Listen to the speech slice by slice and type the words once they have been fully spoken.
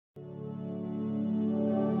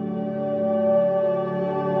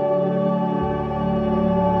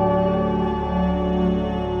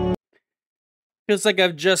Feels like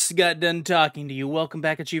I've just got done talking to you. Welcome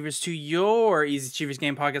back, Achievers, to your Easy Achievers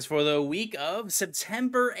Game Podcast for the week of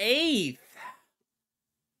September 8th.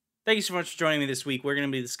 Thank you so much for joining me this week. We're going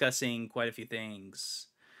to be discussing quite a few things.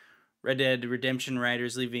 Red Dead Redemption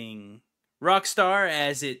writers leaving Rockstar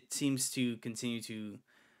as it seems to continue to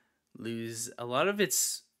lose a lot of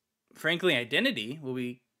its, frankly, identity. We'll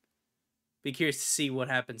be curious to see what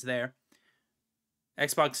happens there.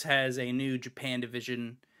 Xbox has a new Japan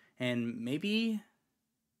division, and maybe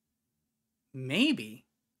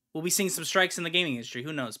we'll be seeing some strikes in the gaming industry.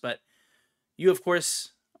 Who knows? But you, of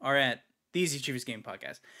course, are at the Easy Achievers Game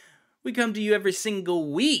Podcast. We come to you every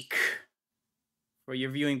single week for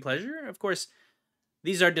your viewing pleasure. Of course,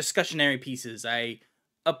 these are discussionary pieces. I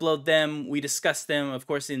upload them, we discuss them, of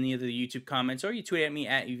course, in either the YouTube comments, or you tweet at me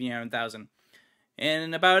at UVR1000.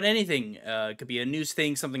 And about anything. It could be a news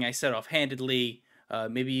thing, something I said offhandedly.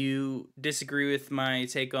 Maybe you disagree with my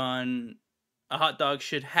take on a hot dog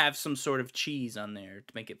should have some sort of cheese on there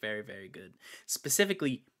to make it very, very good.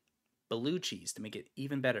 Specifically, blue cheese to make it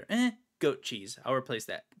even better. Goat cheese. I'll replace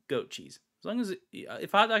that. Goat cheese. As long as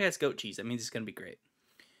if a hot dog has goat cheese, that means it's going to be great.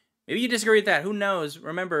 Maybe you disagree with that. Who knows?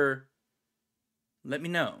 Remember, let me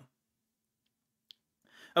know.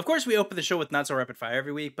 Of course, we open the show with Not So Rapid Fire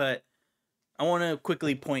every week, but I want to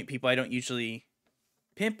quickly point people I don't usually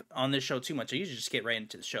pimp on this show too much. I usually just get right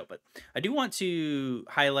into the show, but I do want to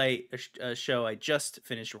highlight a show I just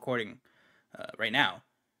finished recording right now.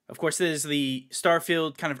 Of course, this is the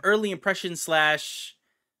Starfield kind of early impression / thoughts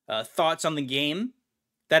on the game.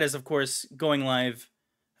 That is, of course, going live.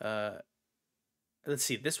 Let's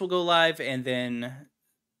see. This will go live, and then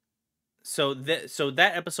so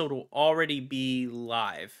that episode will already be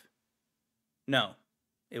live. No,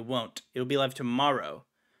 it won't. It'll be live tomorrow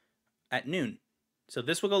at noon. So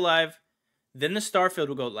this will go live, then the Starfield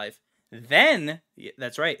will go live. Then,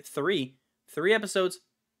 that's right, three episodes.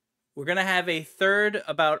 We're going to have a third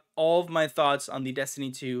about all of my thoughts on the Destiny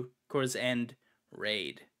 2 Core's End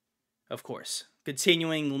raid. Of course,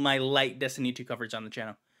 continuing my light Destiny 2 coverage on the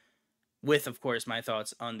channel. With, of course, my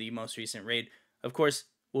thoughts on the most recent raid. Of course,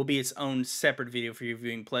 will be its own separate video for your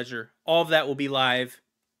viewing pleasure. All of that will be live.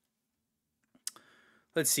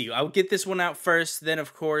 Let's see, I'll get this one out first. Then,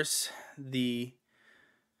 of course, the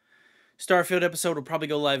Starfield episode will probably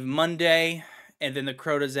go live Monday, and then the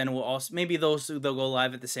Crota's End will also, maybe they'll go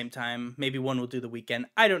live at the same time. Maybe one will do the weekend.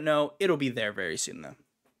 I don't know. It'll be there very soon, though.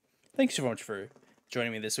 Thanks so much for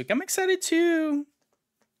joining me this week. I'm excited to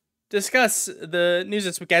discuss the news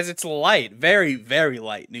this week, as it's light, very, very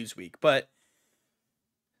light news week, but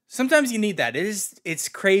sometimes you need that. It's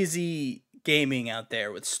crazy gaming out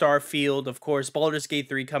there with Starfield, of course, Baldur's Gate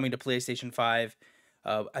 3 coming to PlayStation 5,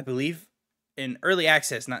 I believe, in early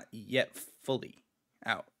access, not yet fully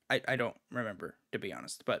out. I don't remember, to be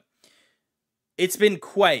honest, but it's been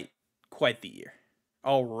quite the year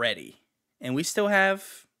already, and we still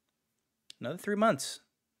have another 3 months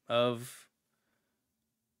of,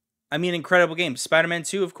 incredible games. Spider-Man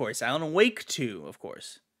 2, of course. Alan Wake 2, of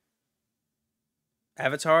course.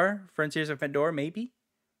 Avatar, Frontiers of Pandora, maybe?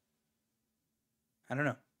 I don't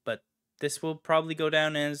know, but this will probably go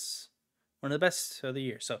down as one of the best of the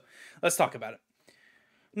year. So let's talk about it.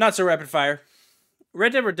 Not so rapid fire.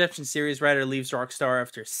 Red Dead Redemption series writer leaves Rockstar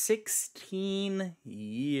after 16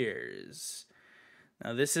 years.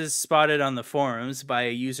 Now, this is spotted on the forums by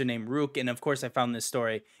a user named Rook, and of course I found this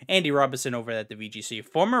story. Andy Robinson over at the VGC,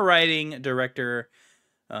 former writing director,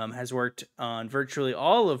 has worked on virtually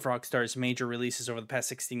all of Rockstar's major releases over the past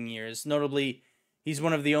 16 years. Notably, he's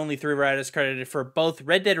one of the only 3 writers credited for both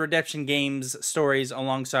Red Dead Redemption games stories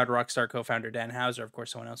alongside Rockstar co-founder Dan Houser, of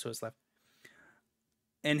course, someone else who has left.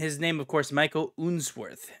 And his name, of course, Michael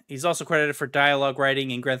Unsworth. He's also credited for dialogue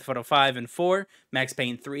writing in Grand Theft Auto 5 and 4, Max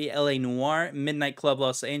Payne 3, LA Noire, Midnight Club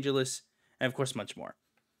Los Angeles, and of course much more.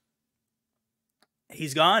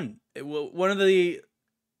 He's gone. One of the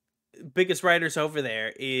biggest writers over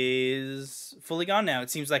there is fully gone now.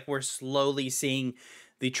 It seems like we're slowly seeing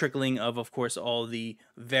the trickling of course, all the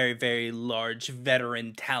very, very large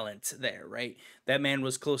veteran talent there, right? That man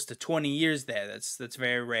was close to 20 years there. That's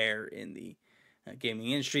very rare in the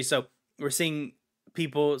gaming industry. So we're seeing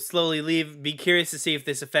people slowly leave. Be curious to see if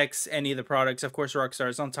this affects any of the products. Of course, Rockstar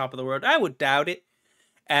is on top of the world. I would doubt it,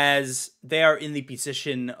 as they are in the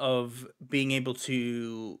position of being able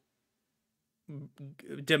to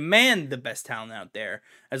demand the best talent out there,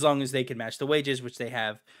 as long as they can match the wages, which they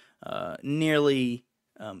have nearly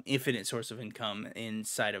infinite source of income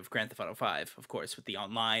inside of Grand Theft Auto 5, of course, with the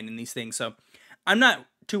online and these things. So I'm not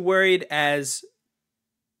too worried, as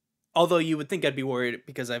although you would think I'd be worried,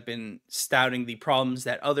 because I've been stouting the problems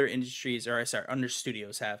that other industries, or sorry, other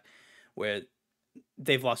studios have, where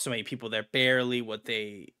they've lost so many people. They're barely what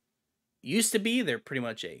they used to be. They're pretty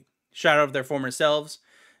much a shadow of their former selves.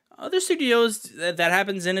 Other studios, that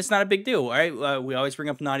happens, and it's not a big deal, right? We always bring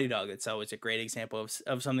up Naughty Dog. It's always a great example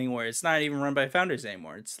of something where it's not even run by founders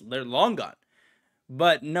anymore. They're long gone.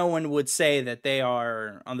 But no one would say that they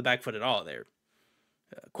are on the back foot at all. They're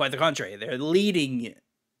quite the contrary. They're leading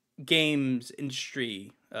games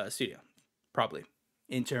industry studio, probably,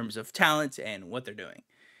 in terms of talent and what they're doing.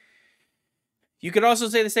 You could also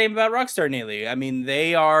say the same about Rockstar Nearly. I mean,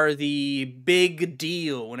 they are the big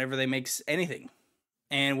deal whenever they make anything.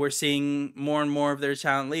 And we're seeing more and more of their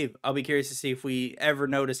talent leave. I'll be curious to see if we ever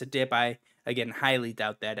notice a dip. I, again, highly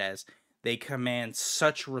doubt that, as they command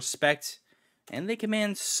such respect and they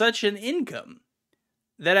command such an income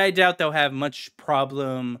that I doubt they'll have much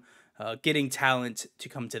problem getting talent to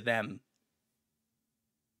come to them,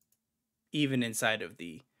 even inside of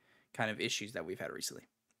the kind of issues that we've had recently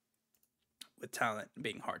with talent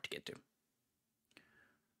being hard to get to.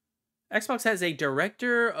 Xbox has a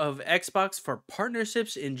director of Xbox for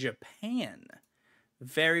partnerships in Japan.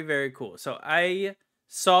 Very, very cool. So I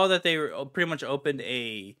saw that they were pretty much opened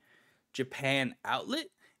a Japan outlet,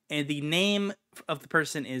 and the name of the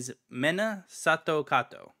person is Mena Sato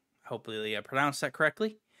Kato. Hopefully I pronounced that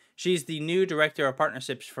correctly. She's the new director of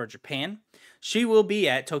partnerships for Japan. She will be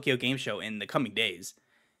at Tokyo Game Show in the coming days.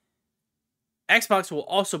 Xbox will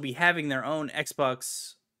also be having their own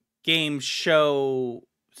Xbox Game Show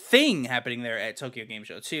thing happening there at Tokyo Game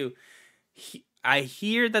Show too. I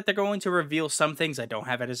hear that they're going to reveal some things. I don't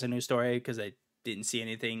have it as a news story because I didn't see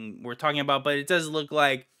anything we're talking about, but it does look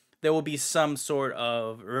like there will be some sort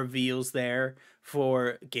of reveals there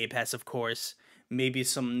for Game Pass, of course. Maybe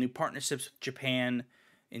some new partnerships with Japan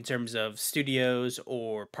in terms of studios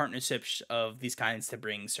or partnerships of these kinds to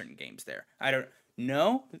bring certain games there. I don't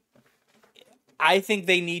know. I think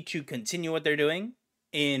they need to continue what they're doing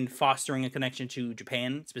in fostering a connection to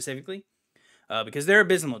Japan specifically, because they're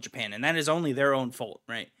abysmal at Japan, and that is only their own fault,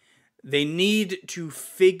 right? They need to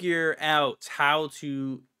figure out how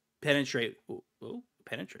to penetrate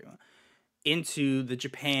into the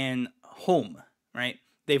Japan home, right?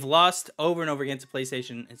 They've lost over and over again to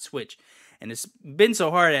PlayStation and Switch, and it's been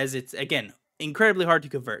so hard as it's, again, incredibly hard to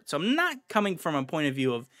convert. So I'm not coming from a point of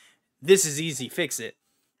view of this is easy, fix it,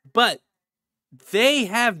 but they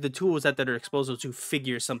have the tools at their disposal to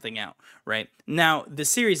figure something out, right? Now, the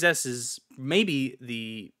Series S is maybe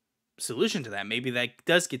the solution to that. Maybe that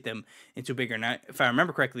does get them into bigger. Now, if I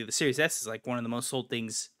remember correctly, the Series S is like one of the most sold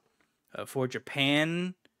things for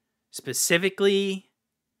Japan, specifically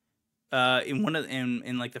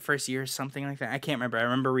in like the first year or something like that. I can't remember. I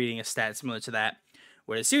remember reading a stat similar to that,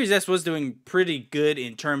 where the Series S was doing pretty good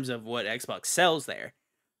in terms of what Xbox sells there.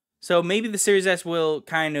 So maybe the Series S will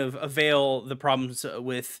kind of avail the problems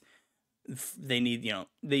with they need,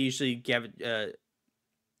 they usually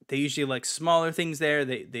like smaller things there.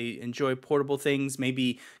 They enjoy portable things.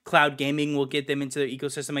 Maybe cloud gaming will get them into their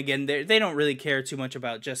ecosystem again. They don't really care too much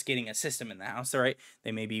about just getting a system in the house, all right?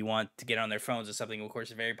 They maybe want to get on their phones or something, of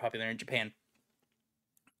course, very popular in Japan,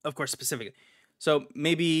 of course, specifically. So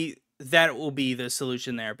maybe that will be the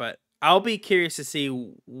solution there, but I'll be curious to see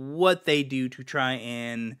what they do to try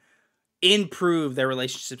and improve their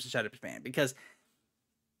relationships inside of Japan, because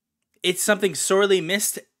it's something sorely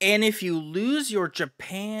missed. And if you lose your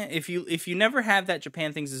Japan, if you never have that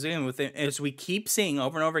Japan things to do with it, as we keep seeing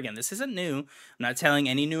over and over again, this isn't new. I'm not telling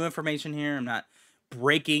any new information here. I'm not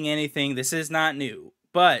breaking anything. This is not new.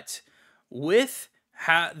 But with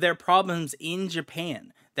their problems in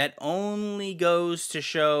Japan, that only goes to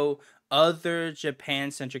show other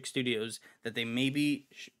Japan-centric studios that they maybe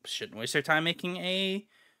shouldn't waste their time making a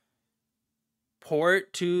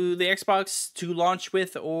port to the Xbox to launch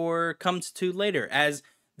with or comes to later, as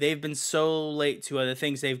they've been so late to other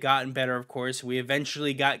things. They've gotten better, of course. We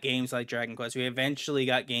eventually got games like Dragon Quest. We eventually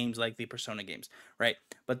got games like the Persona games, right?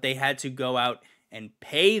 But they had to go out and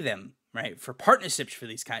pay them, right, for partnerships for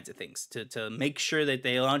these kinds of things to make sure that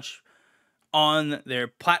they launch on their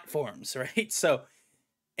platforms, right? So,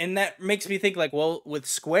 and that makes me think like, well, with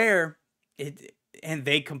Square, and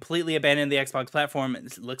they completely abandoned the Xbox platform.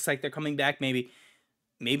 It looks like they're coming back. Maybe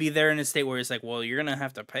they're in a state where it's like, well, you're going to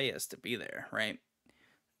have to pay us to be there, right?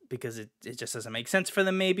 Because it just doesn't make sense for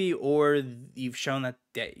them, maybe. Or you've shown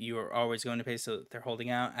that you are always going to pay, so they're holding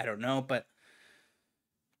out. I don't know. But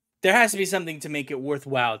there has to be something to make it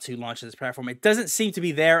worthwhile to launch this platform. It doesn't seem to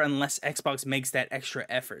be there unless Xbox makes that extra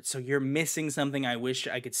effort. So you're missing something. I wish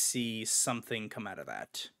I could see something come out of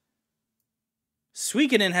that.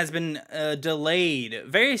 Suikoden has been delayed.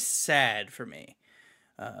 Very sad for me.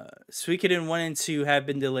 Suikoden 1 and 2 have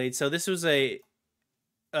been delayed. So this was a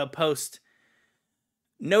post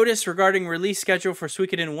Notice regarding release schedule for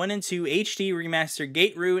Suikoden 1 and 2 HD Remaster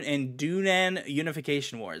Gate Route and Dunan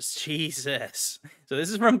Unification Wars. Jesus. So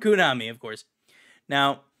this is from Konami, of course.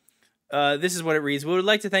 Now, this is what it reads. We would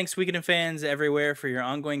like to thank Suikoden fans everywhere for your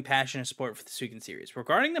ongoing passion and support for the Suikoden series.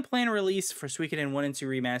 Regarding the planned release for Suikoden 1 and 2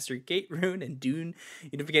 Remaster, Gate Rune, and Dune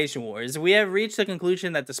Unification Wars, we have reached the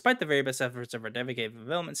conclusion that despite the very best efforts of our dedicated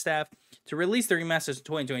development staff to release the remasters in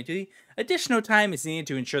 2022, additional time is needed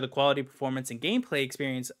to ensure the quality, performance, and gameplay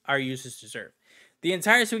experience our users deserve. The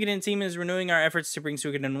entire Suikoden team is renewing our efforts to bring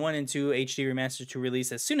Suikoden 1 and 2 HD Remaster to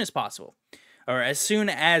release as soon as possible, or as soon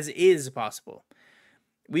as is possible.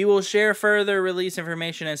 We will share further release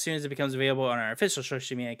information as soon as it becomes available on our official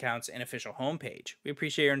social media accounts and official homepage. We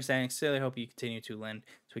appreciate your understanding. Sincerely hope you continue to lend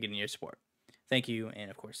Suikoden your support. Thank you, and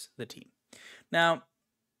of course, the team. Now,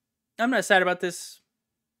 I'm not sad about this.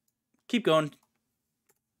 Keep going.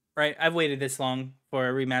 Right? I've waited this long for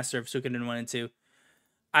a remaster of Suikoden 1 and 2.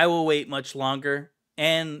 I will wait much longer,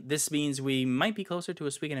 and this means we might be closer to a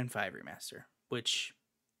Suikoden 5 remaster, which...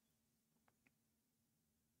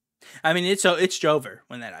 I mean, it's Jover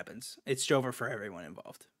when that happens. It's Jover for everyone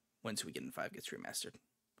involved when Suikoden 5 gets remastered.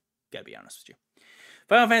 Gotta be honest with you.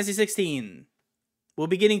 Final Fantasy 16 will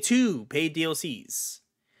be getting 2 paid DLCs.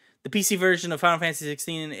 The PC version of Final Fantasy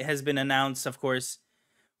 16 has been announced, of course,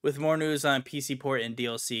 with more news on PC port and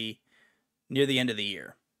DLC near the end of the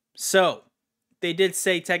year. So, they did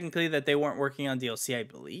say technically that they weren't working on DLC, I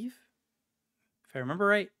believe. If I remember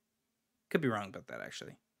right. Could be wrong about that,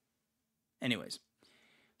 actually. Anyways.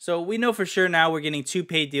 So we know for sure now we're getting 2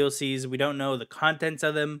 paid DLCs. We don't know the contents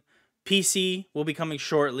of them. PC will be coming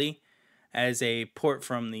shortly as a port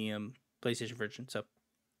from the PlayStation version. So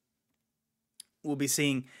we'll be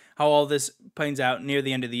seeing how all this plays out near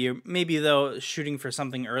the end of the year. Maybe, though, shooting for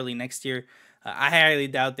something early next year. I highly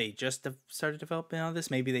doubt they just have started developing all this.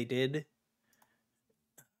 Maybe they did.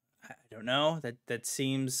 I don't know. That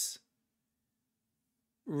seems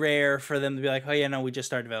rare for them to be like, oh yeah, no, we just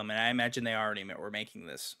started development. I imagine they already were making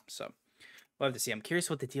this. So we'll have to see. I'm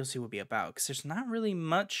curious what the DLC will be about, because there's not really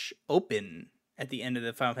much open at the end of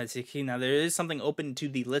the Final Fantasy 16. Now, there is something open to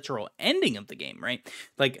the literal ending of the game, right?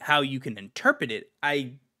 Like how you can interpret it.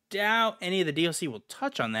 I doubt any of the DLC will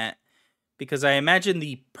touch on that, because I imagine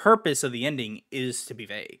the purpose of the ending is to be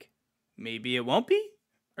vague. Maybe it won't be,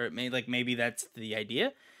 or it may, like, maybe that's the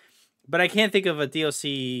idea. But I can't think of a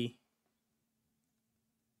DLC.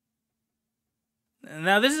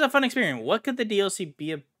 Now, this is a fun experiment. What could the DLC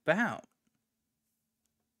be about?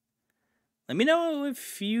 Let me know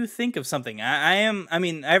if you think of something. I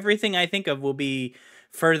mean, everything I think of will be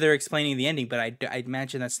further explaining the ending, but I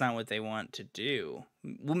imagine that's not what they want to do.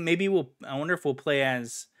 Maybe I wonder if we'll play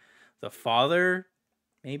as the father.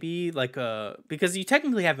 Maybe, like, because you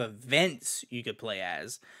technically have events you could play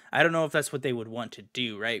as. I don't know if that's what they would want to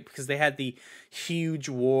do, right? Because they had the huge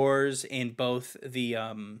wars in both the,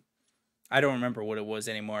 I don't remember what it was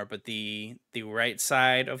anymore, but the right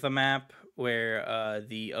side of the map where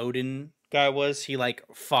the Odin guy was, he like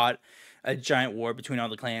fought a giant war between all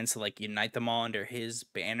the clans to like unite them all under his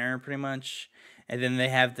banner, pretty much. And then they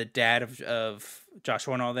have the dad of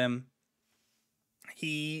Joshua and all them.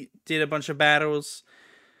 He did a bunch of battles,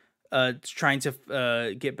 trying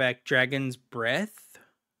to get back Dragon's Breath.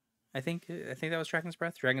 I think that was Dragon's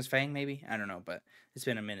Breath, Dragon's Fang, maybe. I don't know, but it's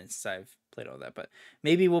been a minute since I've played all that. But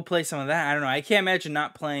maybe we'll play some of that. I don't know. I can't imagine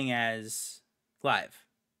not playing as Clive.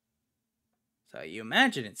 So you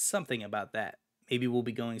imagine it's something about that. Maybe we'll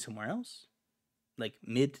be going somewhere else, like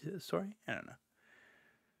mid-story. I don't know.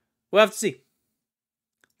 We'll have to see.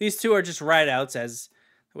 These 2 are just write-outs, as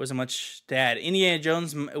there wasn't much to add. Indiana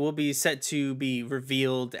Jones will be set to be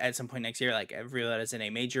revealed at some point next year. Like, I've revealed that as in a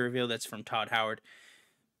major reveal. That's from Todd Howard.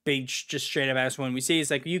 Big, just straight up ask when we see. It's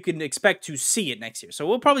like, you can expect to see it next year. So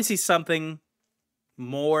we'll probably see something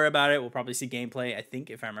more about it. We'll probably see gameplay. I think,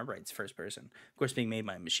 if I remember right, it's first person. Of course, being made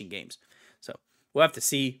by Machine Games. So we'll have to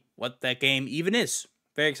see what that game even is.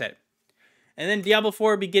 Very excited. And then Diablo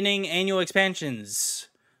 4 beginning annual expansions.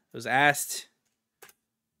 It was asked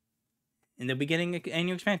in the beginning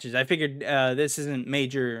annual expansions. I figured this isn't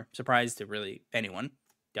major surprise to really anyone.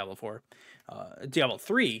 Diablo 4. Diablo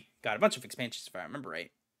 3 got a bunch of expansions, if I remember right.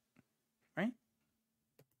 Right?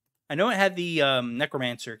 I know it had the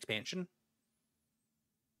Necromancer expansion,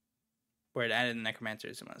 where it added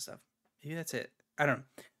Necromancers and all that stuff. Maybe that's it. I don't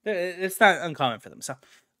know. It's not uncommon for them. So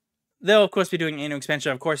they'll, of course, be doing annual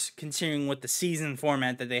expansion. Of course, continuing with the season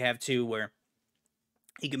format that they have, too, where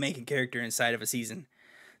you can make a character inside of a season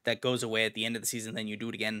that goes away at the end of the season, then you do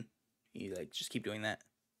it again. You like just keep doing that.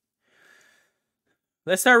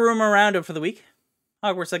 Let's start Rumor Roundup for the week.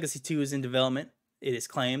 Hogwarts Legacy 2 is in development. it is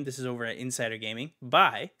claimed. This is over at Insider Gaming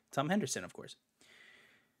by Tom Henderson, of course.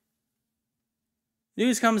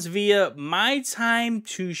 News comes via My Time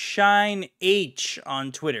to Shine H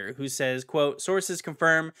on Twitter, who says, quote, sources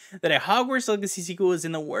confirm that a Hogwarts Legacy sequel is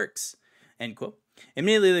in the works, end quote.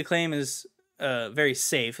 Immediately, the claim is very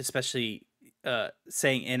safe, especially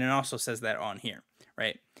saying, and it also says that on here,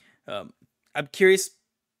 right? I'm curious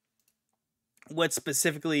what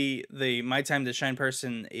specifically the My Time to Shine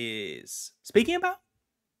person is speaking about.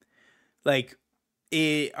 Like,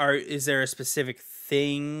 is there a specific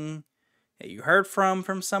thing that you heard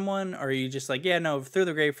from someone, or are you just like, yeah, no, through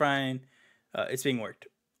the grapevine, it's being worked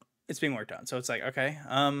on? So it's like, okay,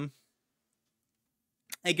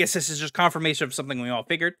 I guess this is just confirmation of something we all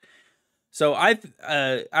figured. So I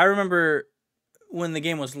remember when the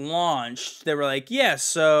game was launched, they were like, yeah,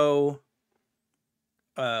 so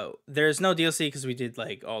there's no DLC because we did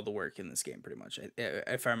like all the work in this game pretty much,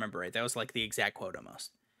 if I remember right. That was like the exact quote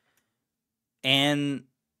almost. And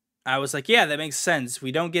I was like, yeah, that makes sense.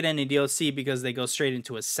 We don't get any DLC because they go straight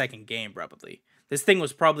into a second game, probably. This thing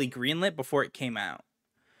was probably greenlit before it came out.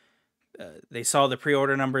 They saw the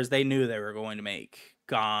pre-order numbers. They knew they were going to make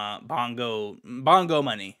bongo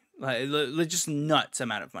money. Like, just nuts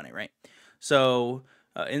amount of money, right? So,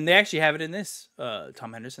 and they actually have it in this,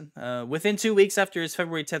 Tom Henderson. Within 2 weeks after its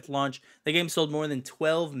February 10th launch, the game sold more than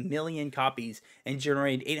 12 million copies and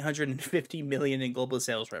generated $850 million in global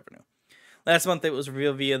sales revenue. Last month, it was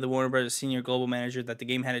revealed via the Warner Bros. Senior Global Manager that the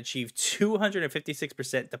game had achieved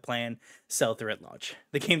 256% to plan sell-through at launch.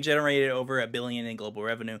 The game generated over $1 billion in global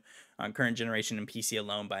revenue on current generation and PC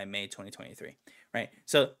alone by May 2023. Right,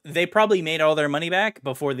 so they probably made all their money back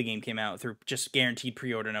before the game came out through just guaranteed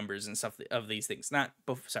pre-order numbers and stuff of these things. Not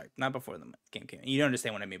before the game came out. You don't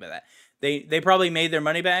understand what I mean by that. They probably made their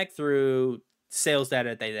money back through sales data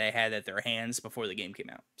that they had at their hands before the game came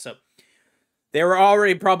out. So they were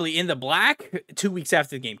already probably in the black 2 weeks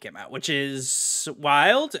after the game came out, which is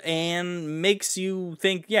wild and makes you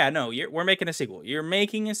think, yeah, no, we're making a sequel. You're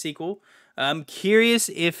making a sequel. I'm curious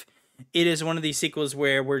if it is one of these sequels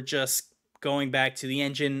where we're just going back to the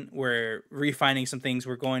engine, we're refining some things,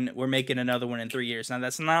 we're making another one in 3 years. Now,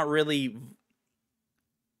 that's not really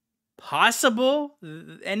possible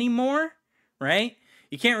anymore, right?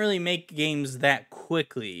 You can't really make games that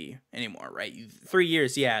quickly anymore, right? 3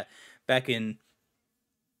 years, yeah. Back in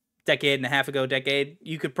decade,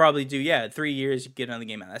 you could probably do, 3 years, you get another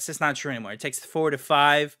game out. That's just not true anymore. It takes 4 to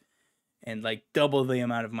 5 and like double the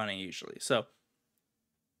amount of money usually. So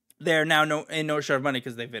they're now in no short of money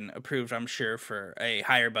because they've been approved, I'm sure, for a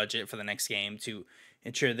higher budget for the next game to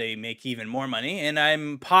ensure they make even more money. And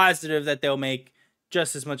I'm positive that they'll make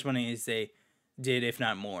just as much money as they did, if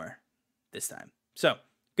not more, this time. So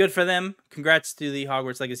good for them. Congrats to the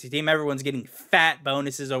Hogwarts Legacy team. Everyone's getting fat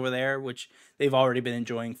bonuses over there, which they've already been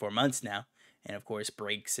enjoying for months now. And, of course,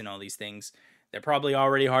 breaks and all these things. They're probably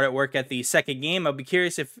already hard at work at the second game. I'll be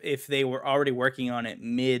curious if they were already working on it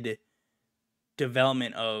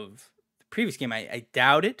mid-development of the previous game. I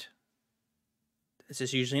doubt it. This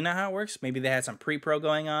is usually not how it works. Maybe they had some pre-pro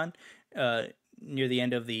going on near the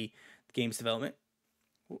end of the game's development.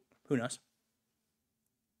 Who knows?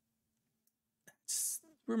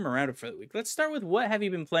 Rumor Roundup for the week. Let's start with what have you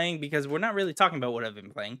been playing, because we're not really talking about what I've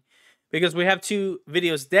been playing, because we have 2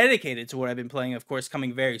 videos dedicated to what I've been playing, of course,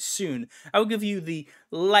 coming very soon. I will give you the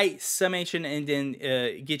light summation and then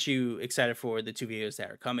get you excited for the 2 videos that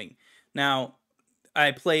are coming. Now,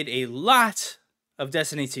 I played a lot of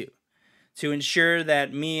Destiny 2 to ensure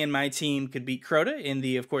that me and my team could beat Crota in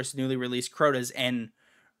the, of course, newly released Crota's End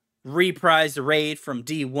reprised raid from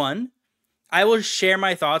D1. I will share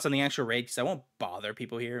my thoughts on the actual raid because I won't bother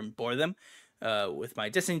people here and bore them with my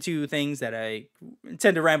Destiny 2 things that I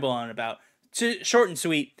tend to ramble on about. Short and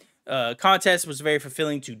sweet. Contest was very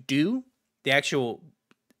fulfilling to do. The actual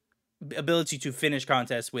ability to finish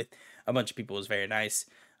contests with a bunch of people was very nice.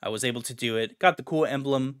 I was able to do it. Got the cool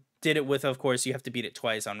emblem. Did it with, of course, you have to beat it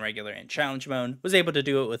twice on regular and challenge mode. Was able to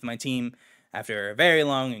do it with my team after very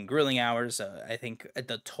long and grueling hours. I think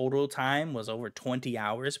the total time was over 20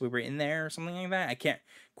 hours we were in there or something like that. I can't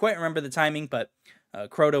quite remember the timing, but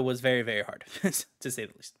Crota was very, very hard, to say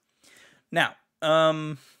the least. Now,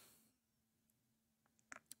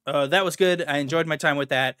 that was good. I enjoyed my time with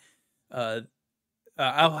that.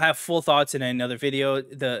 I'll have full thoughts in another video.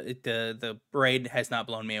 The raid has not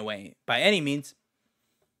blown me away by any means.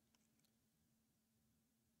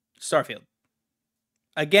 Starfield.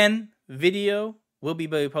 Again, video will be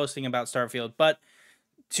posting about Starfield, but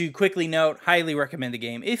to quickly note, highly recommend the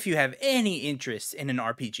game if you have any interest in an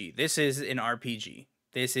RPG. This is an RPG.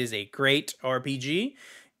 This is a great RPG.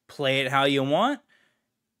 Play it how you want.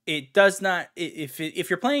 it does not. If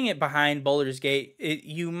you're playing it behind Baldur's Gate,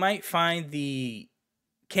 you might find the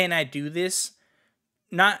 "Can I do this?"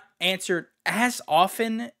 not answered as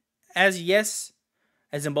often as yes.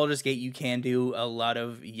 As in Baldur's Gate, you can do a lot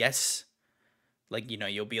of yes. Like, you know,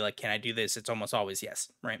 you'll be like, "Can I do this?" It's almost always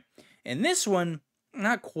yes, right? In this one,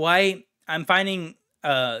 not quite. I'm finding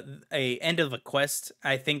a end of a quest.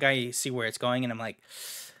 I think I see where it's going, and I'm like,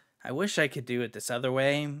 I wish I could do it this other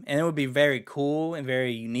way, and it would be very cool and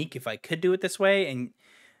very unique if I could do it this way.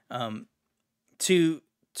 And to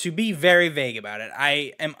be very vague about it,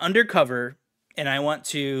 I am undercover, and I want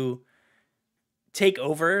to take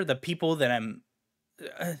over the people that I'm.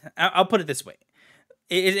 I'll put it this way: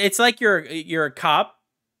 it's like you're a cop,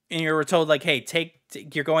 and you're told like, "Hey,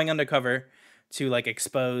 you're going undercover to like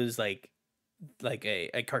expose like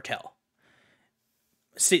a cartel."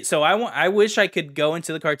 See, so I wish I could go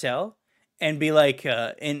into the cartel and be like,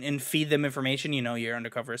 and feed them information. You know, you're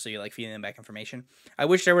undercover, so you're like feeding them back information. I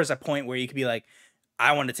wish there was a point where you could be like,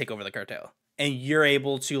 I want to take over the cartel, and you're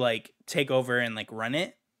able to like take over and like run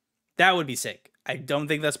it. That would be sick. I don't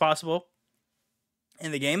think that's possible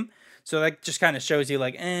in the game. So that just kind of shows you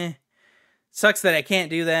like, sucks that I can't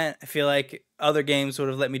do that. I feel like other games would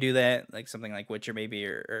have let me do that, like something like Witcher maybe,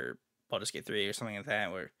 or Baldur's Gate 3 or something like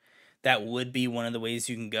that, where that would be one of the ways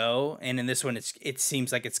you can go. And in this one, it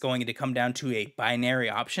seems like it's going to come down to a binary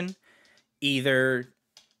option: either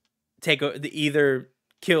either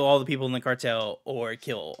kill all the people in the cartel or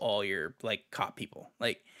kill all your like cop people.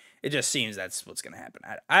 Like, it just seems that's what's going to happen.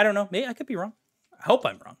 I don't know. Maybe I could be wrong. I hope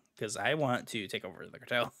I'm wrong, because I want to take over the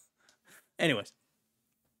cartel. Anyways,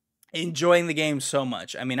 enjoying the game so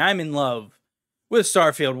much. I mean, I'm in love with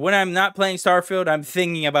Starfield. When I'm not playing Starfield, I'm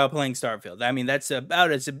thinking about playing Starfield. I mean, that's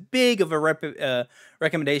about as big of a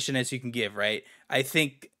recommendation as you can give, right? I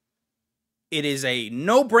think it is a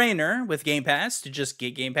no-brainer with Game Pass to just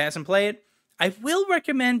get Game Pass and play it. I will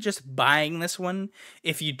recommend just buying this one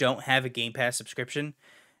if you don't have a Game Pass subscription,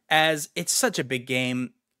 as it's such a big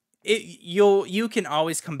game. You can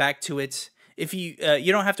always come back to it. If you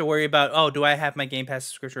don't have to worry about, oh, do I have my Game Pass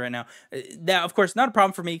subscription right now? That, of course, not a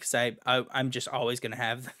problem for me, because I'm just always going to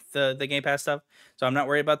have the Game Pass stuff, so I'm not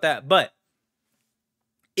worried about that. But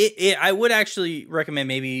I would actually recommend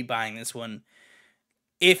maybe buying this one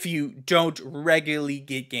if you don't regularly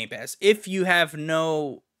get Game Pass. If you have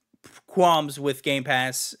no qualms with Game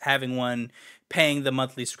Pass, having one, paying the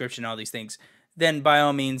monthly subscription, all these things, then by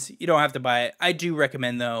all means, you don't have to buy it. I do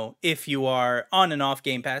recommend, though, if you are on and off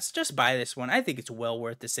Game Pass, just buy this one. I think it's well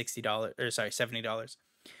worth the $70.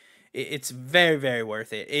 It's very, very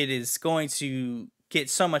worth it. It is going to get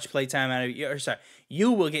so much playtime out of you. Or sorry,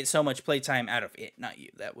 you will get so much playtime out of it, not you.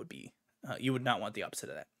 That would be, you would not want the opposite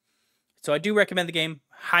of that. So I do recommend the game.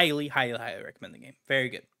 Highly, highly, highly recommend the game. Very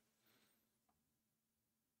good.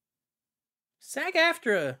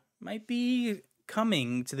 SAG-AFTRA might be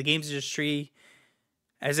coming to the games industry,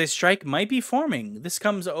 as a strike might be forming. This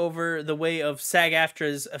comes over the way of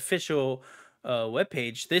SAG-AFTRA's official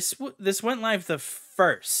webpage. This went live the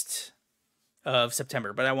 1st of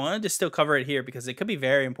September, but I wanted to still cover it here because it could be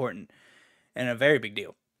very important and a very big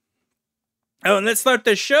deal. Oh, and let's start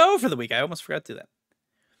the show for the week. I almost forgot to do that.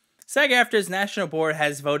 SAG-AFTRA's national board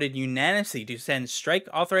has voted unanimously to send strike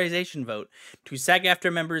authorization vote to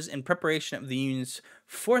SAG-AFTRA members in preparation of the union's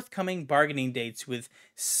forthcoming bargaining dates with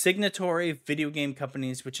signatory video game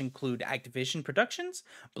companies, which include Activision Productions,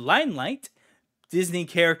 Blindlight, Disney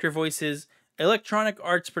Character Voices, Electronic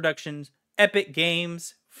Arts Productions, Epic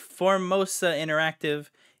Games, Formosa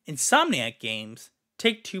Interactive, Insomniac Games,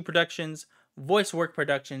 Take-Two Productions, VoiceWorks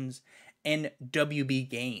Productions, and WB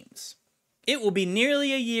Games. It will be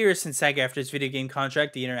nearly a year since SAG-AFTRA's video game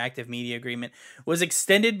contract, the Interactive Media Agreement, was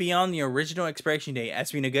extended beyond the original expiration date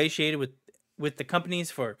as we negotiated with the companies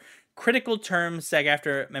for critical terms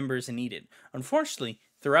SAG-AFTRA members needed. Unfortunately,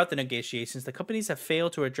 throughout the negotiations, the companies have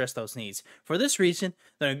failed to address those needs. For this reason,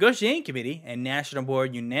 the negotiating committee and national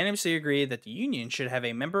board unanimously agreed that the union should have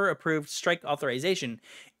a member-approved strike authorization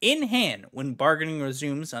in hand when bargaining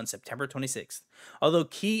resumes on September 26th. Although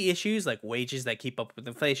key issues like wages that keep up with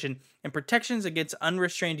inflation and protections against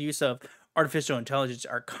unrestrained use of artificial intelligence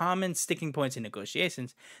are common sticking points in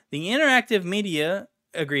negotiations, the Interactive Media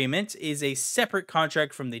Agreement is a separate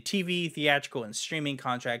contract from the TV, theatrical, and streaming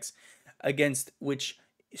contracts against which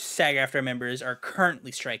SAG-AFTRA members are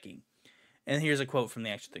currently striking. And here's a quote from the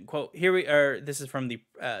actual thing. Quote, here we are, this is from the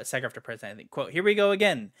SAG-AFTRA president, I think. Quote, here we go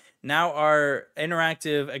again. Now our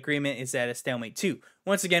interactive agreement is at a stalemate too.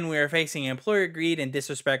 Once again, we are facing employer greed and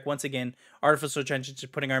disrespect. Once again, artificial intelligence is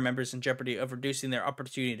putting our members in jeopardy of reducing their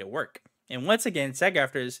opportunity to work. And once again,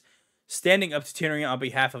 SAG-AFTRA's standing up to tyranny on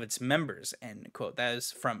behalf of its members, end quote. That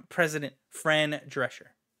is from President Fran Drescher.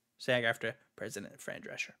 SAG-AFTRA President Fran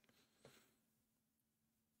Drescher.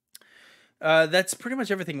 That's pretty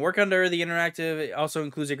much everything. Work under the interactive. It also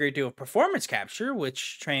includes a great deal of performance capture,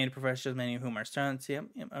 which trained professionals, many of whom are stunts.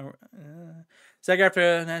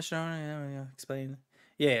 SAG-AFTRA National. Explain.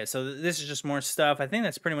 Yeah, so this is just more stuff. I think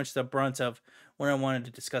that's pretty much the brunt of what I wanted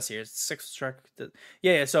to discuss here. Strike.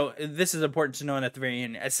 Yeah, so this is important to know at the very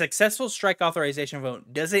end. A successful strike authorization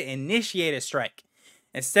vote doesn't initiate a strike.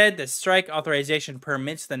 Instead, the strike authorization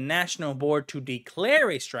permits the national board to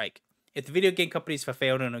declare a strike if the video game companies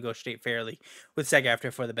fail to negotiate fairly with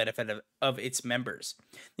SAG-AFTRA for the benefit of its members.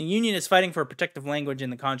 The union is fighting for protective language in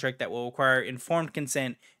the contract that will require informed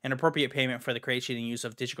consent and appropriate payment for the creation and use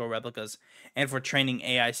of digital replicas and for training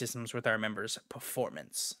AI systems with our members'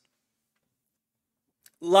 performance.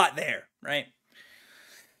 Lot there, right?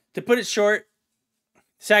 To put it short,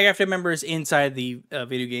 SAG-AFTRA members inside the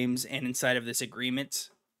video games and inside of this agreement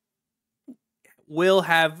will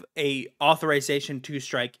have a authorization to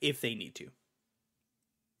strike if they need to.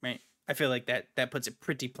 Right? I feel like that puts it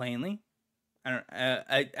pretty plainly.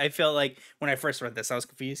 I felt like when I first read this, I was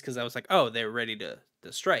confused because I was like, oh, they're ready to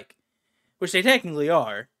strike, which they technically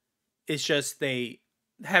are. It's just they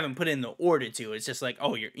haven't put in the order to. It's just like,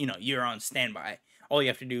 oh, you're on standby. All you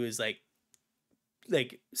have to do is like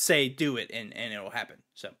say do it and it'll happen.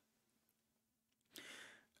 So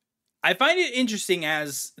I find it interesting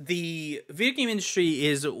as the video game industry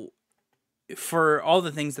is, for all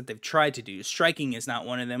the things that they've tried to do, striking is not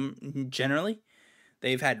one of them generally.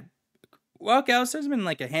 They've had walkouts, there's been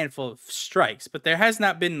like a handful of strikes, but there has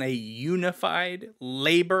not been a unified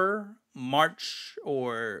labor march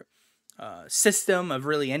or system of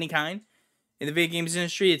really any kind in the video games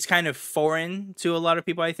industry. It's kind of foreign to a lot of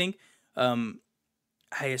people, I think.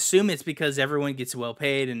 I assume it's because everyone gets well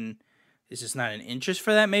paid and it's just not an interest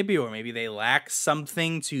for that, maybe, or maybe they lack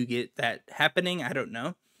something to get that happening. I don't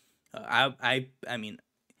know. I mean,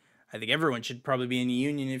 I think everyone should probably be in a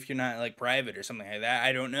union if you're not like private or something like that.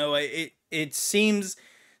 I don't know. It seems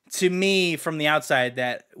to me from the outside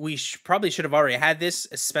that we probably should have already had this,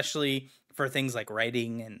 especially for things like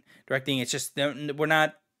writing and directing. It's just we're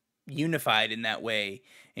not unified in that way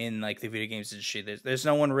in like the video games industry. There's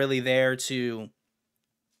no one really there to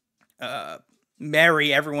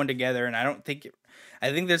marry everyone together, and I think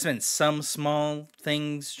there's been some small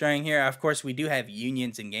things trying here. Of course, we do have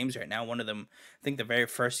unions in games right now. One of them, I think the very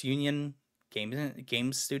first union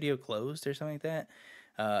games studio closed or something like that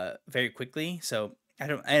very quickly. So I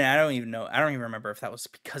don't even know. I don't even remember if that was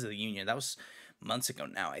because of the union. That was months ago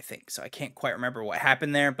now, I think. So I can't quite remember what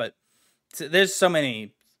happened there, but there's so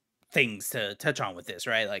many things to touch on with this,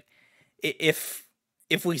 right? Like if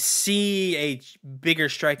we see a bigger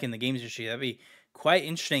strike in the games industry, that'd be quite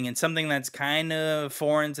interesting and something that's kind of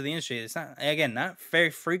foreign to the industry. It's not very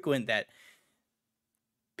frequent that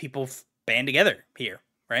people band together here,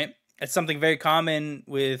 right? It's something very common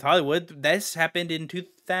with Hollywood. This happened in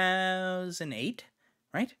 2008,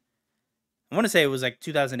 right? I want to say it was like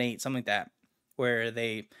 2008, something like that, where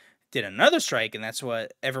they did another strike, and that's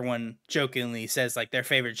what everyone jokingly says, like their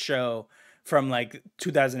favorite show from like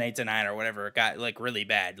 2008 to 9 or whatever got like really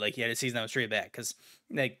bad. Like you had a season that was really bad because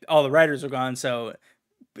like all the writers were gone, so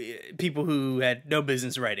people who had no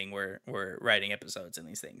business writing were writing episodes and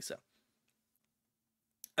these things. So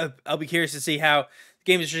I'll be curious to see how the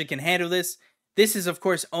game industry can handle this. This is, of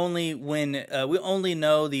course, only when we only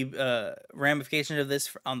know the ramifications of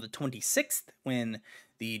this on the 26th when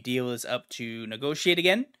the deal is up to negotiate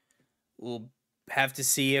again. We'll have to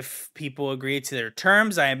see if people agree to their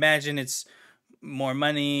terms. I imagine it's more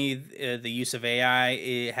money, the use of AI.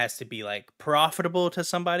 It has to be like profitable to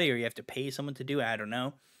somebody, or you have to pay someone to do it. I don't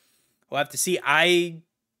know. We'll have to see. I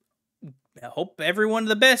hope everyone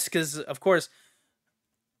the best, because of course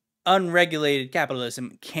unregulated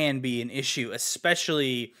capitalism can be an issue,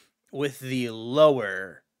 especially with the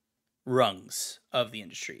lower rungs of the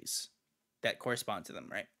industries that correspond to them,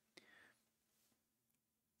 right?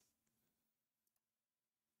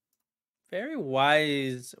 Very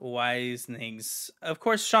wise things. Of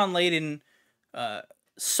course, Shawn Layden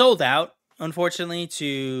sold out, unfortunately,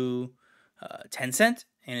 to Tencent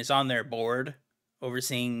and is on their board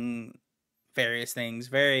overseeing various things.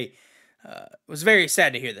 Was very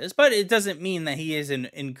sad to hear this, but it doesn't mean that he isn't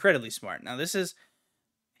incredibly smart. Now, this is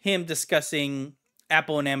him discussing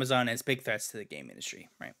Apple and Amazon as big threats to the game industry,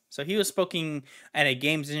 right? So he was speaking at a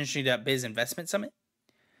gamesindustry.biz investment summit.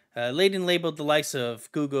 Layden labeled the likes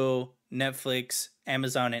of Google, Netflix,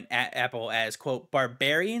 Amazon, and Apple as, quote,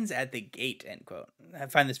 barbarians at the gate, end quote. I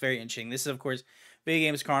find this very interesting. This is, of course, Video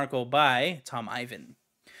Games Chronicle by Tom Ivan.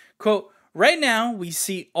 Quote, right now, we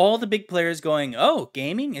see all the big players going, oh,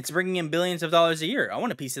 gaming? It's bringing in billions of dollars a year. I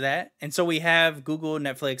want a piece of that. And so we have Google,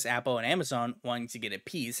 Netflix, Apple, and Amazon wanting to get a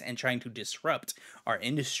piece and trying to disrupt our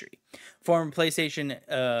industry. Former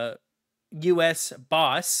PlayStation U.S.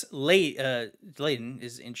 boss, Layden,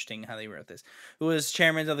 is interesting how they wrote this, who was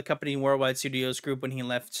chairman of the company Worldwide Studios Group when he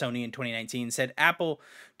left Sony in 2019, said Apple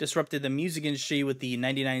disrupted the music industry with the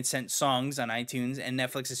 99-cent songs on iTunes, and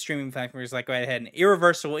Netflix's streaming platforms like that had an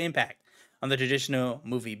irreversible impact on the traditional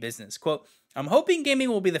movie business. Quote, I'm hoping gaming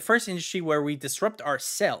will be the first industry where we disrupt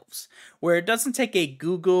ourselves, where it doesn't take a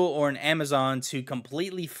Google or an Amazon to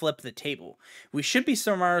completely flip the table. We should be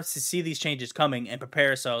smart to see these changes coming and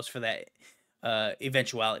prepare ourselves for that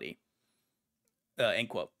eventuality. End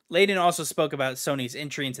quote. Layden also spoke about Sony's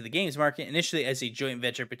entry into the games market, initially as a joint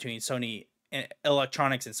venture between Sony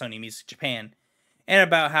Electronics and Sony Music Japan, and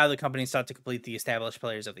about how the company sought to complete the established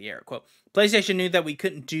players of the era. Quote, PlayStation knew that we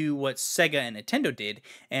couldn't do what Sega and Nintendo did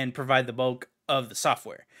and provide the bulk of the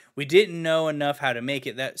software. We didn't know enough how to make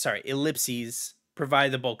it ellipses,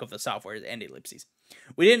 provide the bulk of the software, and ellipses.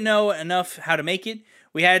 We didn't know enough how to make it.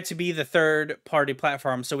 We had to be the third-party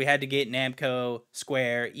platform, so we had to get Namco,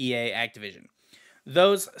 Square, EA, Activision.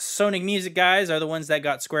 Those Sony Music guys are the ones that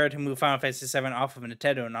got Square to move Final Fantasy VII off of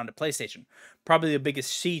Nintendo and onto PlayStation. Probably the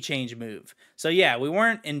biggest sea change move. So yeah, we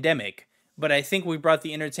weren't endemic, but I think we brought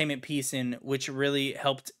the entertainment piece in, which really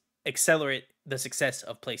helped accelerate the success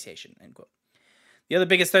of PlayStation, end quote. The other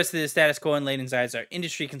biggest threats to the status quo in Layden's eyes are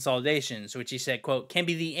industry consolidations, which he said, quote, can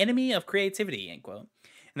be the enemy of creativity, end quote,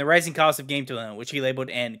 and the rising cost of game development, which he labeled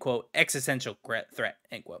an, quote, existential threat,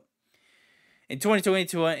 end quote. In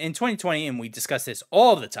 2020, and we discuss this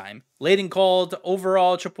all the time, Layden called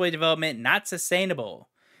overall AAA development not sustainable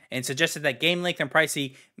and suggested that game length and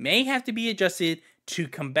pricing may have to be adjusted to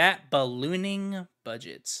combat ballooning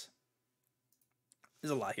budgets.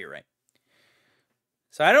 There's a lot here, right?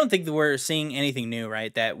 So I don't think that we're seeing anything new,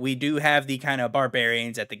 right? That we do have the kind of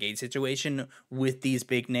barbarians at the gate situation with these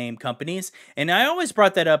big name companies. And I always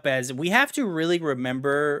brought that up as we have to really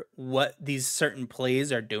remember what these certain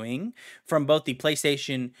plays are doing from both the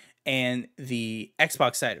PlayStation and the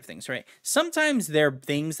Xbox side of things, right? Sometimes their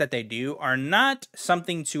things that they do are not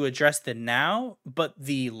something to address the now, but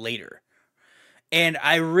the later. And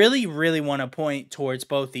I really, really want to point towards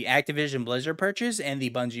both the Activision Blizzard purchase and the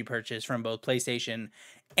Bungie purchase from both PlayStation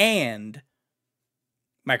and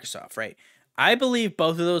Microsoft, right? I believe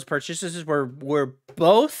both of those purchases were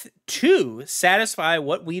both to satisfy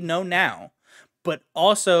what we know now, but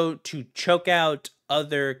also to choke out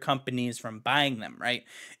other companies from buying them, right?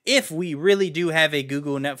 If we really do have a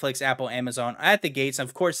Google, Netflix, Apple, Amazon at the gates,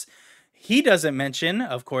 of course, he doesn't mention,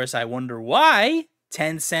 of course, I wonder why,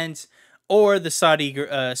 Tencent or the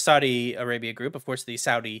Saudi Arabia group, of course, the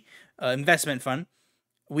Saudi investment fund.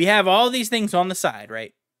 We have all these things on the side,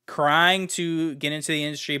 right? Crying to get into the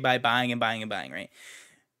industry by buying and buying and buying, right?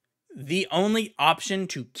 The only option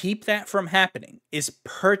to keep that from happening is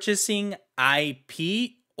purchasing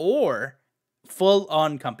IP or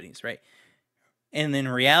full-on companies, right? And in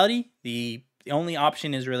reality, the only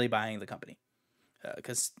option is really buying the company.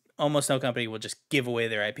 Because almost no company will just give away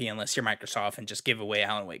their IP unless you're Microsoft and just give away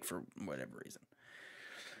Alan Wake for whatever reason.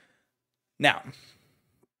 Now,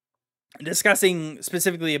 discussing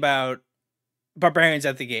specifically about barbarians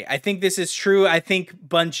at the gate. I think this is true. I think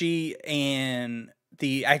Bungie and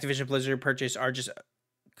the Activision Blizzard purchase are just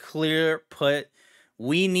clear put.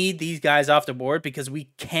 We need these guys off the board because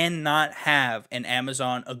we cannot have an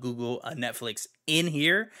Amazon, a Google, a Netflix in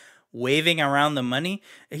here waving around the money.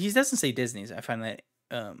 He doesn't say Disney's. I find that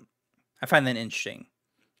interesting.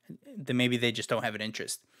 That maybe they just don't have an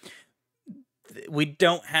interest. We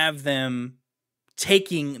don't have them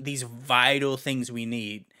taking these vital things we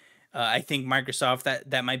need. I think Microsoft,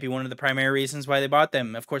 that might be one of the primary reasons why they bought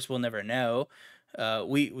them. Of course, we'll never know.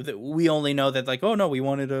 We only know that, like, oh no, we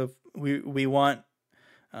want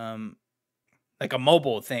like a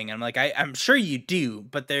mobile thing. I'm like, I'm sure you do,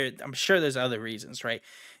 but I'm sure there's other reasons, right?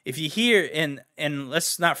 If you hear, and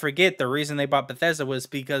let's not forget, the reason they bought Bethesda was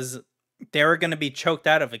because they were going to be choked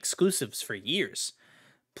out of exclusives for years.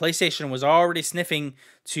 PlayStation was already sniffing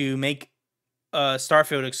to make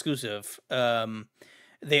Starfield exclusive.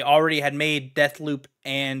 They already had made Deathloop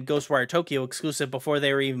and Ghostwire Tokyo exclusive before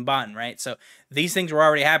they were even bought, right? So these things were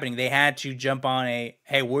already happening. They had to jump on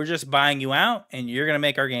hey, we're just buying you out, and you're going to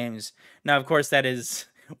make our games. Now, of course, that is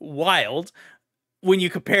wild when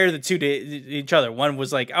you compare the two to each other. One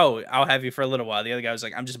was like, oh, I'll have you for a little while. The other guy was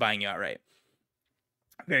like, I'm just buying you outright.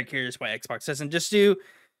 Very curious why Xbox doesn't just do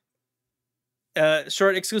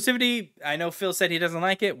short exclusivity. I know Phil said he doesn't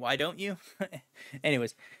like it. Why don't you?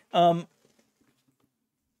 Anyways,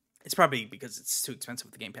 It's probably because it's too expensive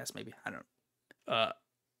with the Game Pass. Maybe, I don't know.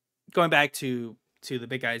 Going back to the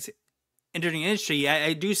big guys entering the industry,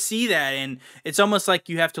 I do see that, and it's almost like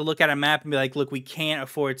you have to look at a map and be like, look, we can't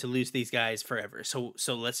afford to lose these guys forever, so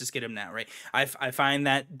let's just get them now, right? I find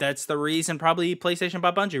that that's the reason probably PlayStation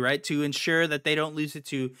bought Bungie, right, to ensure that they don't lose it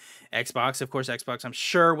to Xbox. Of course, Xbox, I'm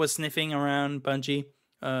sure, was sniffing around Bungie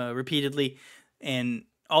repeatedly, and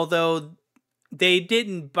although they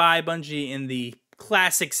didn't buy Bungie in the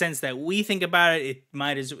classic sense that we think about it,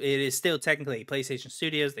 it is still technically PlayStation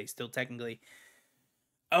Studios. They still technically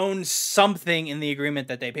own something in the agreement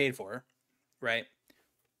that they paid for, right?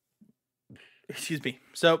 Excuse me.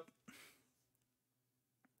 So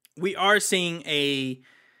we are seeing a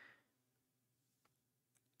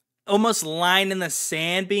almost line in the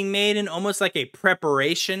sand being made, and almost like a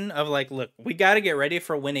preparation of like, look, we got to get ready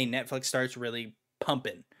for when a Netflix starts really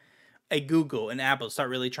pumping. A Google and Apple start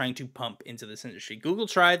really trying to pump into this industry. Google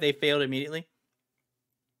tried, they failed immediately.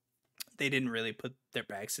 They didn't really put their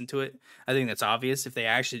backs into it. I think that's obvious. If they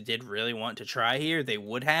actually did really want to try here, they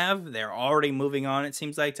would have. They're already moving on, it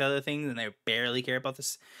seems like, to other things, and they barely care about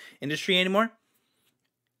this industry anymore.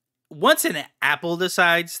 Once an Apple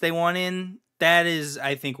decides they want in, that is,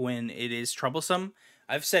 I think, when it is troublesome.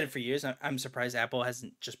 I've said it for years. I'm surprised Apple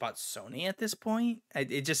hasn't just bought Sony at this point.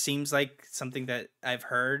 It just seems like something that I've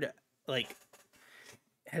heard, like,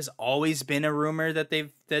 has always been a rumor that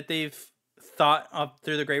they've thought up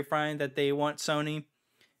through the grapevine that they want Sony,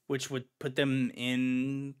 which would put them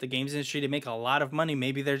in the games industry to make a lot of money.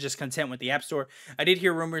 Maybe they're just content with the App Store. I did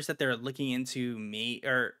hear rumors that they're looking into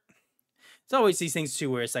or it's always these things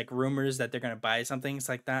too, where it's like rumors that they're going to buy something. It's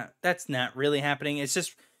like that. That's not really happening. It's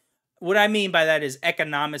just, what I mean by that is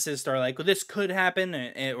economicists are like, well, this could happen,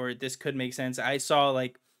 or this could make sense. I saw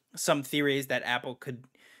like some theories that Apple could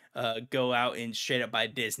go out and straight up buy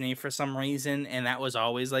Disney for some reason, and that was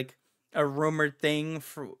always like a rumored thing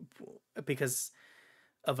because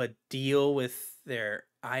of a deal with their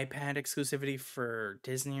iPad exclusivity for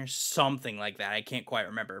Disney or something like that. I can't quite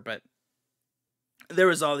remember, but there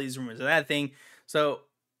was all these rumors of that thing. So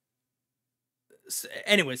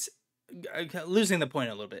anyways, losing the point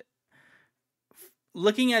a little bit.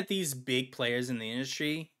 Looking at these big players in the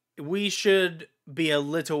industry, we should be a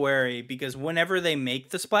little wary, because whenever they make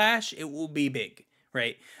the splash, it will be big,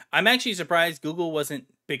 right? I'm actually surprised Google wasn't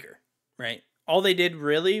bigger, right? All they did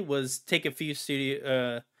really was take a few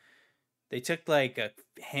they took like a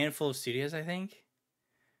handful of studios, I think,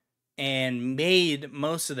 and made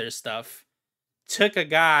most of their stuff. Took a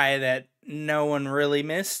guy that no one really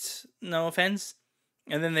missed, no offense,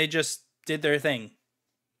 and then they just did their thing.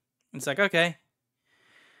 It's like, okay.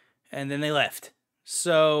 And then they left.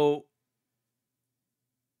 So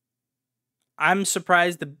I'm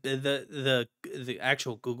surprised the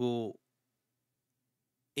actual Google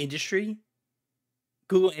industry,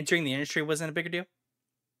 Google entering the industry, wasn't a bigger deal.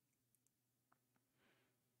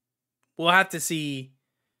 We'll have to see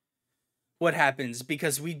what happens,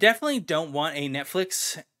 because we definitely don't want a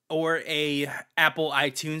Netflix or a Apple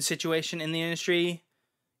iTunes situation in the industry.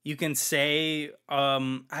 You can say,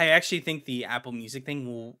 I actually think the Apple Music thing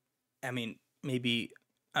will, I mean, maybe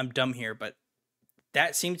I'm dumb here, but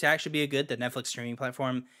that seemed to actually be the Netflix streaming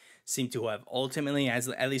platform seemed to have ultimately,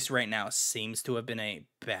 at least right now, seems to have been a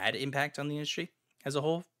bad impact on the industry as a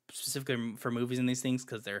whole, specifically for movies and these things,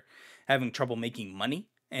 because they're having trouble making money.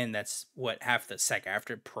 And that's what half the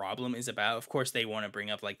SAG-AFTRA problem is about. Of course, they want to bring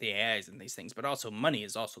up like the AIs and these things, but also money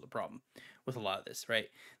is also the problem with a lot of this, right?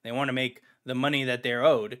 They want to make the money that they're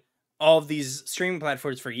owed. All of these streaming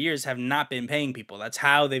platforms for years have not been paying people. That's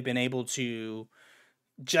how they've been able to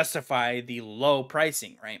justify the low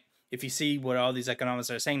pricing, right? If you see what all these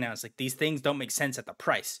economists are saying now, it's like these things don't make sense at the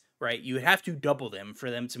price, right? You would have to double them for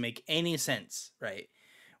them to make any sense, right?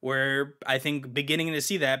 We're, I think, beginning to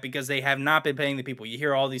see that, because they have not been paying the people. You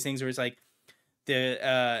hear all these things where it's like the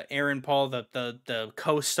Aaron Paul, the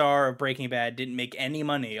co-star of Breaking Bad, didn't make any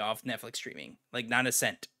money off Netflix streaming, like not a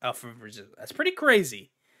cent off of Brazil. That's pretty crazy.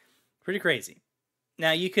 Pretty crazy.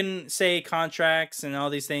 Now you can say contracts and all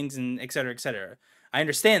these things and et cetera, et cetera. I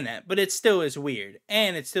understand that, but it still is weird,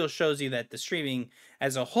 and it still shows you that the streaming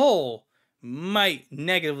as a whole might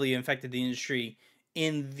negatively affect the industry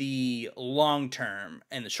in the long term.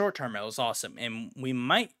 And the short term, it was awesome, and we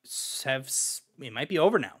might be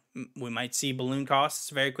over now. We might see balloon costs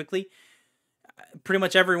very quickly. Pretty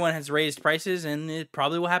much everyone has raised prices, and it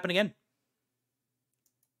probably will happen again.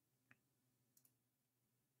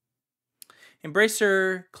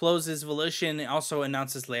 Embracer closes Volition and also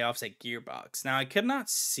announces layoffs at Gearbox. Now, I could not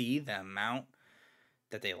see the amount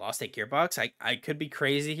that they lost at Gearbox. I could be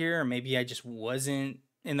crazy here, or maybe I just wasn't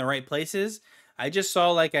in the right places. I just saw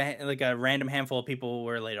like a random handful of people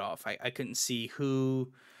were laid off. I couldn't see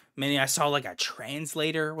who many. I saw like a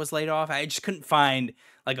translator was laid off. I just couldn't find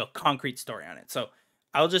like a concrete story on it. So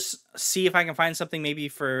I'll just see if I can find something maybe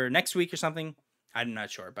for next week or something. I'm not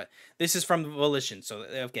sure, but this is from Volition. So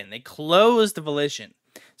again, they closed the Volition.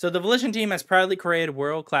 So the Volition team has proudly created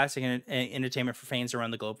world-class entertainment for fans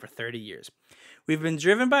around the globe for 30 years. We've been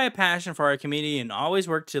driven by a passion for our community and always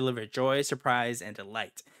worked to deliver joy, surprise, and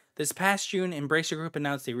delight. This past June, Embracer Group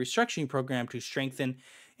announced a restructuring program to strengthen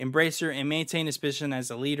Embracer and maintain its position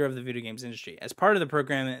as a leader of the video games industry. As part of the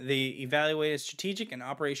program, they evaluated strategic and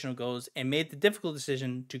operational goals and made the difficult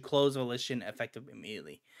decision to close Volition effective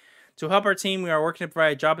immediately. To help our team, we are working to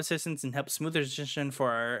provide job assistance and help smooth the transition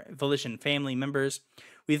for our Volition family members.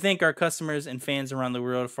 We thank our customers and fans around the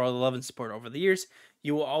world for all the love and support over the years.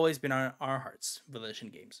 You will always be on our hearts, Volition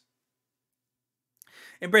Games.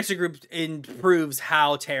 Embracer Group proves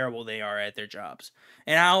how terrible they are at their jobs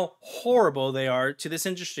and how horrible they are to this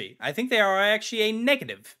industry. I think they are actually a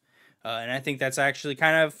negative, and I think that's actually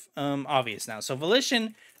kind of obvious now. So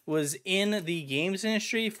Volition was in the games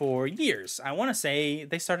industry for years. I want to say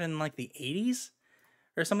they started in like the 80s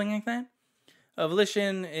or something like that.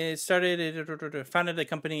 Volition founded the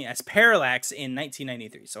company as Parallax in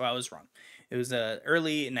 1993, so I was wrong. It was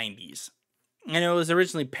early 90s, and it was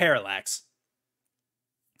originally Parallax.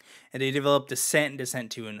 And they developed Descent and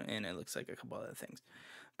Descent 2, and it looks like a couple other things.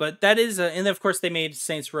 But that is, and of course they made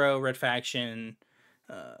Saints Row, Red Faction,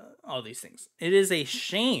 all these things. It is a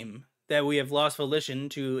shame that we have lost Volition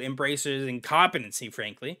to Embracer's incompetency,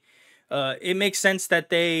 frankly. It makes sense that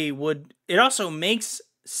they would, it also makes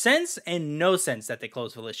sense and no sense that they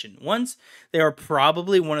closed Volition. Once, they are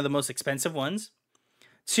probably one of the most expensive ones.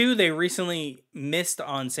 Two, they recently missed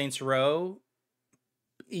on Saints Row,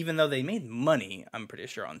 even though they made money, I'm pretty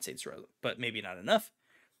sure, on Saints Row, but maybe not enough.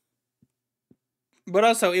 But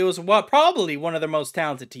also, it was probably one of their most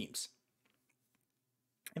talented teams.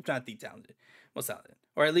 If not the talented, most talented.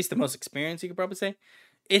 Or at least the most experienced, you could probably say.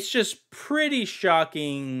 It's just pretty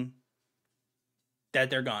shocking that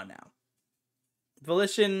they're gone now.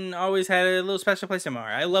 Volition always had a little special place in my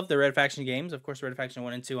heart. I love the Red Faction games. Of course, Red Faction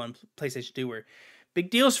 1 and 2 on PlayStation 2 were big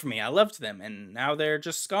deals for me. I loved them, and now they're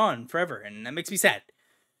just gone forever, and that makes me sad.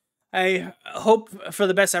 I hope for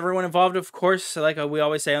the best everyone involved, of course, like we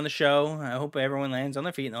always say on the show. I hope everyone lands on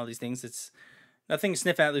their feet and all these things. It's nothing to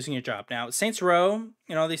sniff at losing your job. Now, Saints Row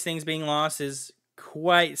and all these things being lost is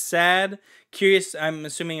quite sad. Curious, I'm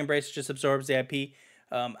assuming Embracer just absorbs the IP.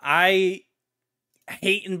 I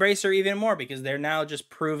hate Embracer even more because they're now just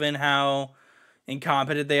proven how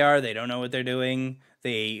incompetent they are. They don't know what they're doing.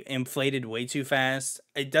 They inflated way too fast.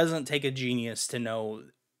 It doesn't take a genius to know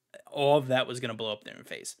all of that was going to blow up in their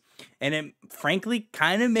face. And it, frankly,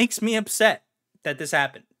 kind of makes me upset that this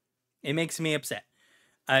happened. It makes me upset.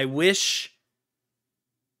 I wish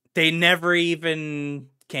they never even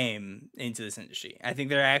came into this industry. I think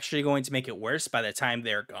they're actually going to make it worse by the time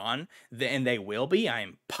they're gone. And they will be. I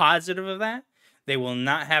am positive of that. They will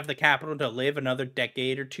not have the capital to live another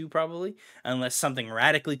decade or two, probably, unless something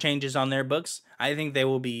radically changes on their books. I think they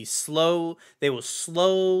will be slow. They will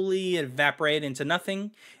slowly evaporate into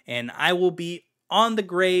nothing. And I will be on the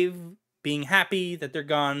grave being happy that they're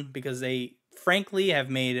gone because they, frankly, have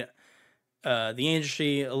made the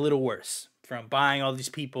industry a little worse from buying all these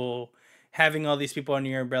people, having all these people under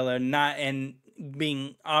your umbrella, and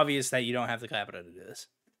being obvious that you don't have the capital to do this.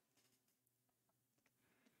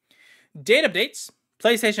 Date updates.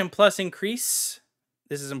 PlayStation Plus increase.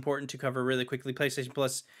 This is important to cover really quickly. PlayStation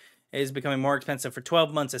Plus is becoming more expensive for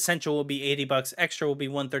 12 months. Essential will be $80. Extra will be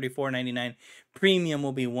 $134.99. Premium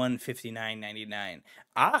will be $159.99.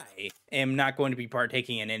 I am not going to be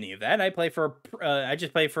partaking in any of that. I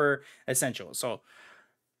just play for Essential. So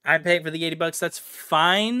I pay for the $80. That's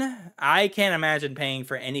fine. I can't imagine paying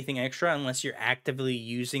for anything extra unless you're actively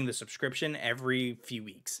using the subscription every few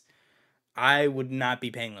weeks. I would not be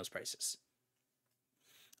paying those prices.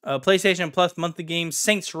 PlayStation Plus monthly games: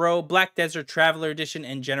 Saints Row, Black Desert Traveler Edition,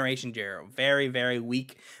 and Generation Zero. Very, very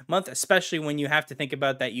weak month, especially when you have to think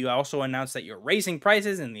about that you also announced that you're raising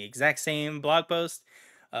prices in the exact same blog post.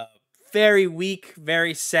 Very weak,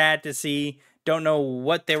 very sad to see. Don't know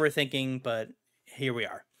what they were thinking, but here we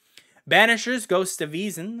are. Banishers Ghost of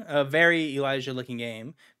Eden, a very Elijah-looking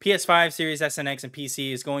game. PS5, Series S and X, and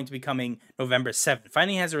PC is going to be coming November 7th.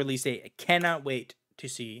 Finally has a release date. I cannot wait to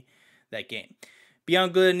see that game.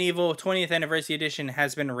 Beyond Good and Evil 20th Anniversary Edition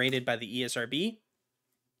has been rated by the ESRB.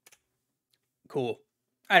 Cool.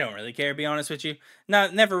 I don't really care, to be honest with you.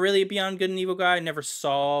 Never really a Beyond Good and Evil guy. Never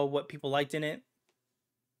saw what people liked in it.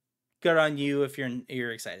 Good on you if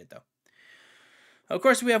you're excited, though. Of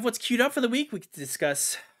course, we have what's queued up for the week. We could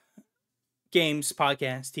discuss games,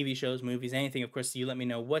 podcasts, TV shows, movies, anything. Of course, you let me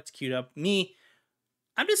know what's queued up. Me,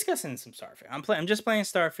 I'm discussing some Starfield. I'm just playing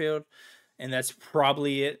Starfield, and that's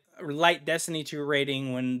probably it. Light Destiny 2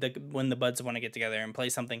 rating when the buds want to get together and play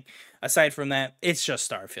something. Aside from that, it's just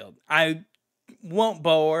Starfield. I won't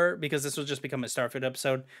bore because this will just become a Starfield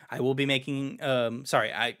episode. I will be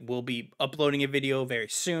I will be uploading a video very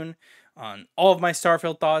soon on all of my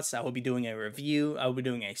Starfield thoughts. I will be doing a review. I will be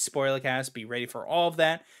doing a spoiler cast. Be ready for all of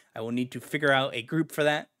that. I will need to figure out a group for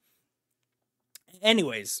that.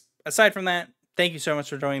 Anyways, aside from that, thank you so much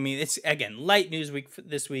for joining me. It's, again, light news week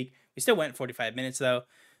this week. We still went 45 minutes, though.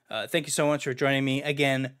 Thank you so much for joining me.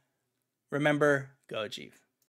 Again, remember, go achieve.